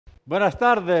Buenas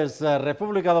tardes,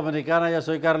 República Dominicana, yo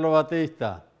soy Carlos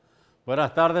Batista.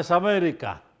 Buenas tardes,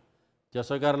 América. Yo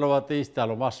soy Carlos Batista,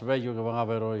 lo más bello que van a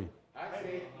ver hoy.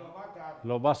 Sí, lo más caro.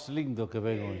 Lo más lindo que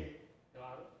ven hoy.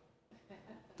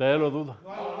 ¿Ustedes lo dudan?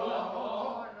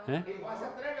 No. ¿Eh? ¿Y Juan se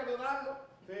atreve a dudarlo?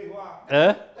 Sí, Juan.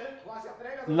 ¿Eh? Juan se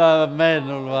atreve a dudarlo. Nada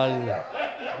menos, vaya.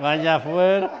 Vaya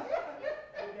afuera.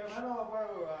 El que menos lo puede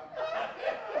dudar.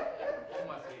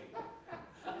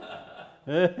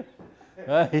 ¿Cómo así?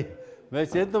 Ay, me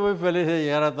siento muy feliz de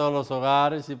llegar a todos los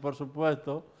hogares y por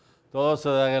supuesto todos se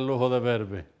dan el lujo de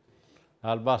verme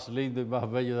al más lindo y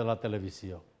más bello de la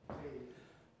televisión.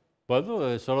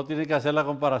 Bueno, solo tienen que hacer la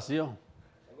comparación.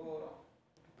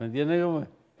 ¿Me entienden cómo es?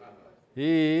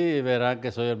 Y verán que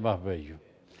soy el más bello.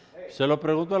 Se lo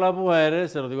pregunto a las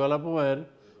mujeres, se lo digo a las mujeres,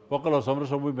 porque los hombres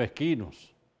son muy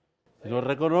mezquinos. No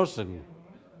reconocen,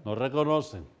 no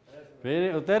reconocen.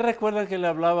 Miren, ustedes recuerdan que le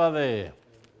hablaba de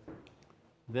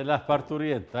las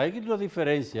parturientas. Hay una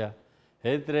diferencia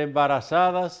entre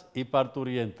embarazadas y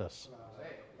parturientas.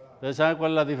 ¿Ustedes saben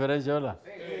cuál es la diferencia, verdad?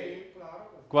 Sí, claro.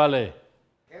 ¿Cuál es?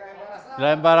 Que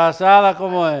La embarazada,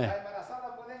 ¿cómo es? las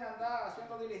embarazadas pueden andar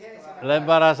haciendo diligencia. La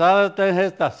embarazada está en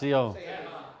gestación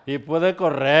y puede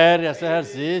correr y hacer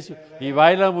ejercicio y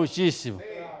baila muchísimo.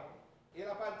 Y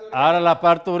la parturienta. Ahora la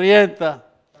parturienta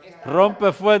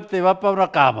rompe fuerte y va para una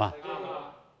cama.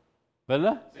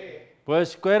 ¿Verdad?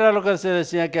 Pues, ¿qué era lo que se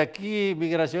decía? Que aquí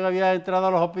Migración había entrado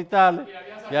a los hospitales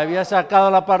y había sacado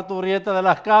a la parturienta de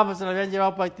las camas y se la habían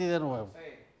llevado para Haití de nuevo.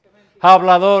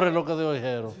 Habladores, lo que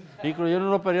dijeron. Incluyendo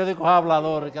unos periódicos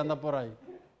habladores que andan por ahí.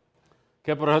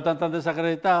 Que por eso están tan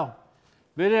desacreditados.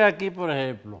 Miren aquí, por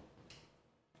ejemplo.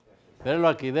 Mírenlo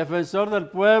aquí. Defensor del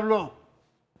pueblo.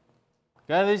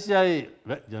 ¿Qué dice ahí?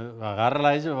 Agárrala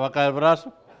ahí, se me va a caer el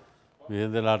brazo.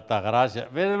 Bien de la altagracia.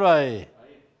 Mírenlo ahí.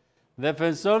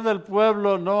 Defensor del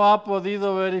pueblo no ha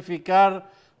podido verificar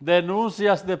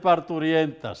denuncias de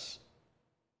parturientas,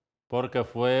 porque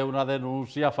fue una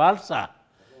denuncia falsa.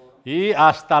 Y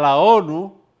hasta la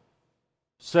ONU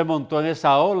se montó en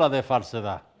esa ola de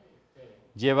falsedad,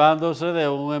 llevándose de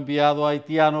un enviado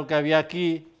haitiano que había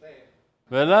aquí,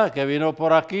 ¿verdad? Que vino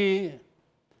por aquí,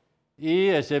 y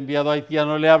ese enviado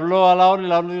haitiano le habló a la ONU y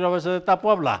la ONU de una vez se destapó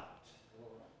a hablar,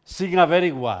 sin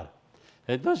averiguar.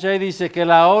 Entonces ahí dice que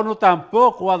la ONU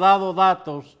tampoco ha dado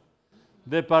datos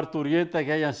de parturientas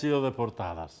que hayan sido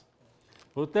deportadas.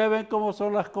 Ustedes ven cómo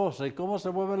son las cosas y cómo se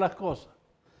mueven las cosas,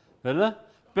 ¿verdad?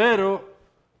 Pero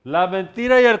la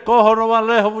mentira y el cojo no van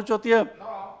lejos mucho tiempo.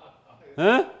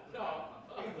 ¿Eh?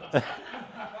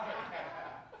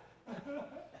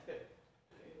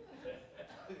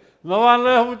 No van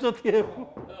lejos mucho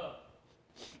tiempo.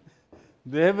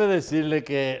 Déjeme decirle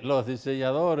que los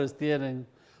diseñadores tienen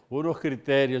unos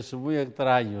criterios muy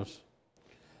extraños.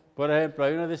 Por ejemplo,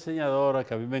 hay una diseñadora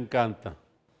que a mí me encanta,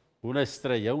 una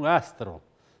estrella, un astro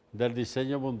del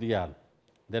diseño mundial,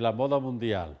 de la moda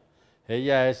mundial.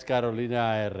 Ella es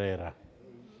Carolina Herrera.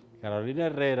 Carolina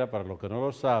Herrera, para los que no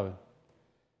lo saben,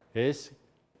 es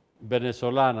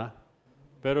venezolana,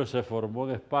 pero se formó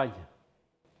en España.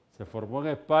 Se formó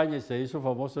en España y se hizo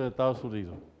famosa en Estados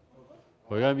Unidos.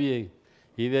 Oigan bien,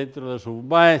 y dentro de su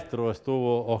maestro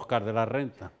estuvo Oscar de la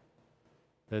Renta.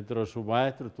 Dentro de su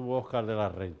maestro estuvo Oscar de la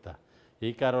Renta.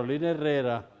 Y Carolina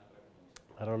Herrera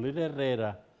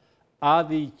ha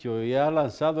dicho y ha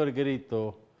lanzado el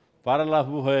grito para las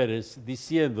mujeres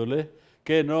diciéndole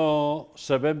que no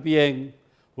se ven bien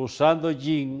usando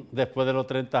Jeen después de los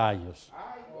 30 años.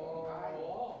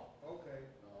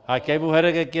 Aquí hay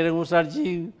mujeres que quieren usar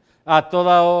Jeen a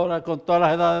toda hora, con todas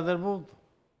las edades del mundo.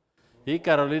 Y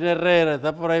Carolina Herrera,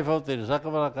 está por ahí Faustino,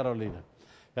 sácame la Carolina.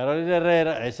 Carolina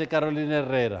Herrera, ese Carolina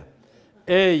Herrera,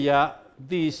 ella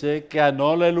dice que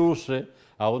no le luce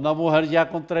a una mujer ya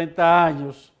con 30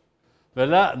 años,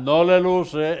 ¿verdad? No le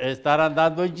luce estar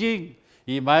andando en jean,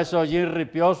 y más esos jeans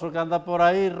ripiosos que andan por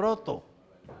ahí rotos.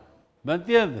 ¿Me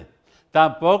entiendes?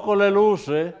 Tampoco le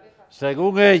luce,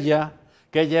 según ella,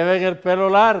 que lleven el pelo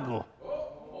largo.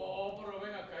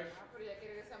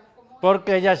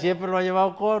 Porque ella siempre lo ha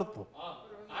llevado corto.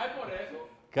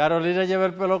 Carolina lleva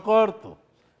el pelo corto.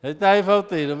 Está ahí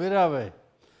Faustino, mira a ver.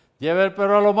 Lleva el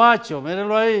pelo a lo macho,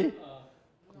 mírenlo ahí.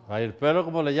 Ahí el pelo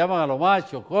como le llaman a lo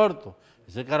macho, corto.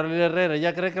 Ese es Carolina Herrera,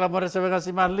 ella cree que las mujeres se ven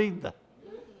así más lindas.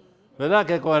 ¿Verdad?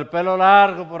 Que con el pelo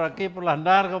largo por aquí, por las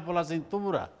nalgas, por la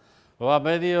cintura. O a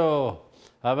medio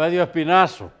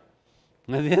espinazo.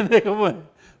 ¿Me entiendes cómo es?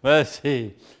 Pues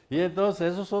sí. Y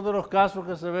entonces esos son de los casos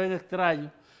que se ven extraños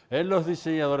en los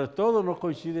diseñadores. Todos no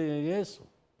coinciden en eso.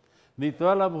 Ni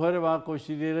todas las mujeres van a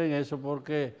coincidir en eso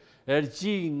porque el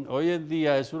jean hoy en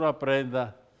día es una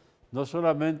prenda no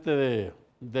solamente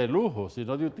de lujo,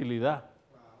 sino de utilidad.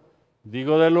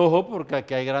 Digo de lujo porque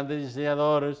aquí hay grandes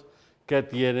diseñadores que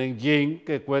tienen jean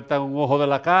que cuestan un ojo de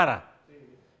la cara.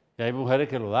 Y hay mujeres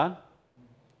que lo dan.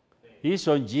 Y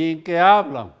son jean que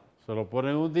hablan. Se lo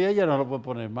ponen un día y ya no lo pueden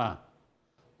poner más.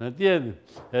 ¿Me entiendes?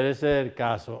 Ese es el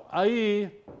caso.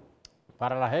 Ahí,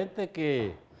 para la gente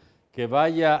que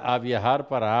vaya a viajar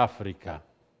para África,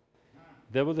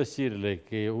 debo decirle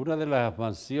que una de las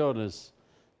mansiones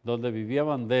donde vivía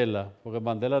Mandela, porque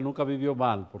Mandela nunca vivió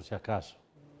mal, por si acaso,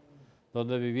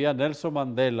 donde vivía Nelson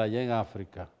Mandela allá en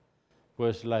África,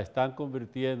 pues la han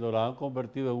convertido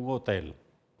en un hotel,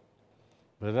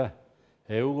 ¿verdad?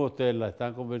 En un hotel la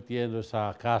están convirtiendo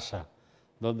esa casa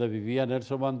donde vivía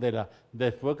Nelson Mandela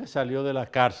después que salió de la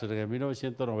cárcel en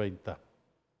 1990.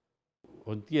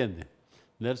 ¿Entiende?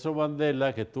 Nelson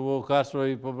Mandela, que tuvo un caso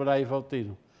ahí por ahí,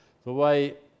 Faustino, estuvo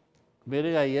ahí.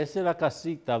 Miren ahí, esa es la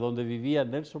casita donde vivía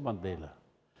Nelson Mandela.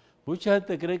 Mucha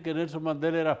gente cree que Nelson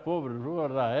Mandela era pobre, no es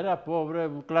verdad, era pobre,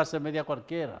 clase media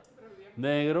cualquiera.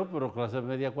 Negro, pero clase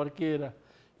media cualquiera.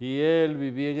 Y él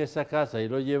vivía en esa casa y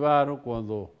lo llevaron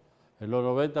en los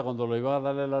 90, cuando lo iban a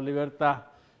darle la libertad,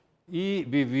 y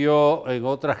vivió en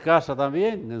otras casas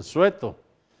también, en Soweto,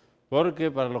 porque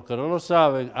para los que no lo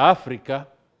saben, África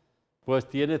pues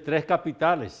tiene 3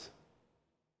 capitales,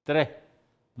 3,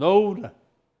 no una,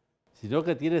 sino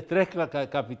que tiene 3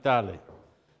 capitales.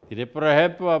 Tiene, por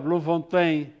ejemplo, a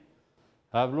Bloemfontein,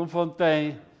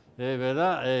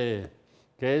 ¿verdad?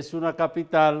 Que es una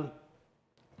capital,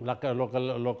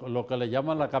 lo que le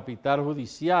llaman la capital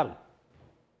judicial.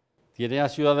 Tiene a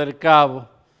Ciudad del Cabo,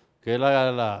 que es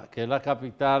la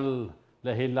capital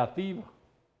legislativa,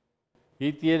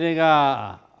 y tienen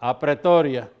a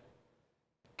Pretoria,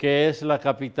 que es la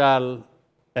capital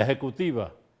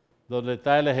ejecutiva, donde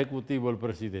está el ejecutivo, el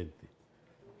presidente.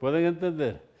 ¿Pueden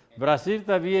entender? Brasil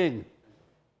también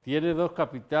tiene 2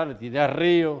 capitales, tiene a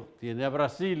Río, tiene a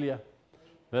Brasilia,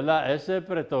 ¿verdad? Ese es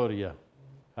Pretoria,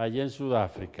 allá en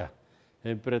Sudáfrica,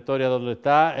 en Pretoria, donde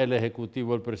está el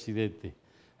ejecutivo, el presidente.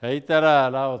 Ahí está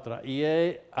la otra. Y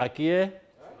aquí es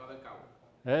Ciudad del Cabo.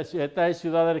 Esta es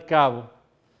Ciudad del Cabo.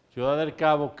 Ciudad del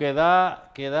Cabo que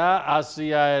da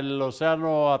hacia el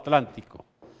Océano Atlántico.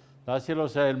 Hacia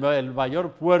el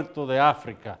mayor puerto de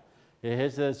África es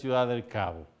ese de Ciudad del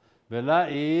Cabo, ¿verdad?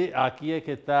 Y aquí es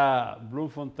que está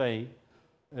Bloemfontein,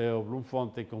 o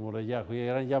Bloemfontein, como le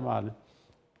quieran llamarle,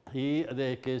 y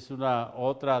que es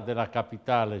otra de las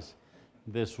capitales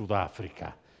de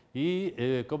Sudáfrica.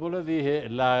 Y como les dije,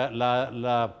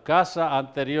 la casa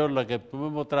anterior, la que tú me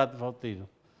mostraste, Faustino,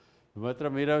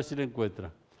 mira a ver si la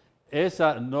encuentras.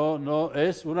 Esa no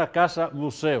es una casa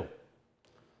museo,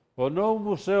 o no un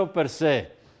museo per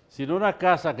se, sino una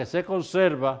casa que se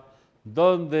conserva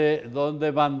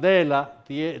donde Mandela,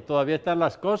 todavía están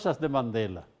las cosas de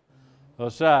Mandela. O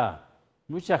sea,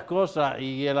 muchas cosas,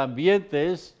 y el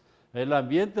ambiente es el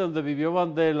ambiente donde vivió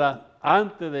Mandela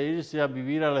antes de irse a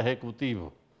vivir al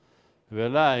Ejecutivo,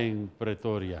 ¿verdad? En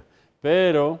Pretoria.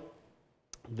 Pero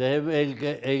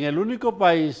en el único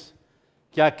país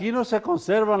que aquí no se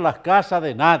conservan las casas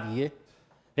de nadie,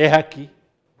 es aquí.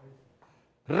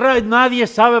 Nadie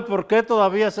sabe por qué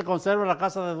todavía se conserva la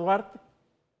casa de Duarte.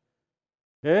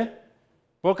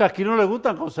 Porque aquí no le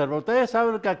gustan conservar. Ustedes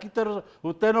saben que aquí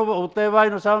usted va y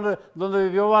no sabe dónde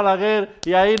vivió Balaguer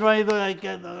y ahí no hay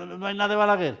nada de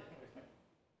Balaguer.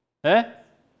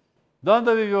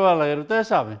 ¿Dónde vivió Balaguer? ¿Ustedes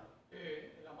saben?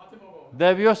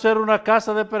 Debió ser una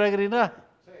casa de peregrinaje.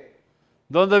 Sí.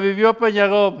 Donde vivió Peña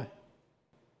Gómez.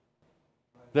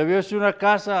 Debió ser una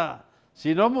casa,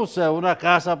 si no museo, una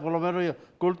casa por lo menos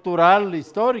cultural,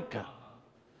 histórica.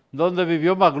 Donde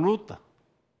vivió Magluta.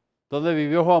 Donde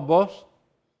vivió Juan Bosch.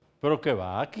 Pero que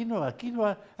va, aquí no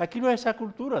hay esa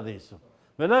cultura de eso.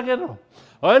 ¿Verdad que no?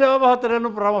 Hoy le vamos a tener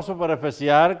un programa súper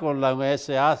especial con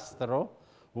ese astro,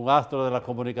 un astro de la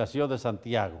comunicación de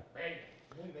Santiago.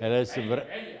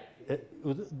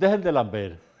 Dejen de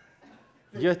lamber.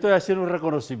 Yo estoy haciendo un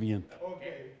reconocimiento.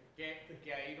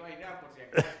 Que ahí no hay nada, por si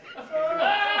acaso.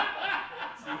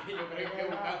 Sí, yo creo que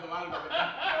buscando algo,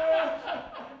 ¿verdad?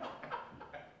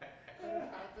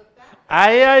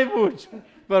 Ahí hay mucho,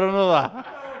 pero no da.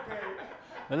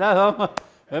 ¿Verdad?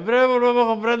 En breve volvemos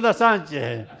con Brenda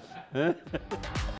Sánchez.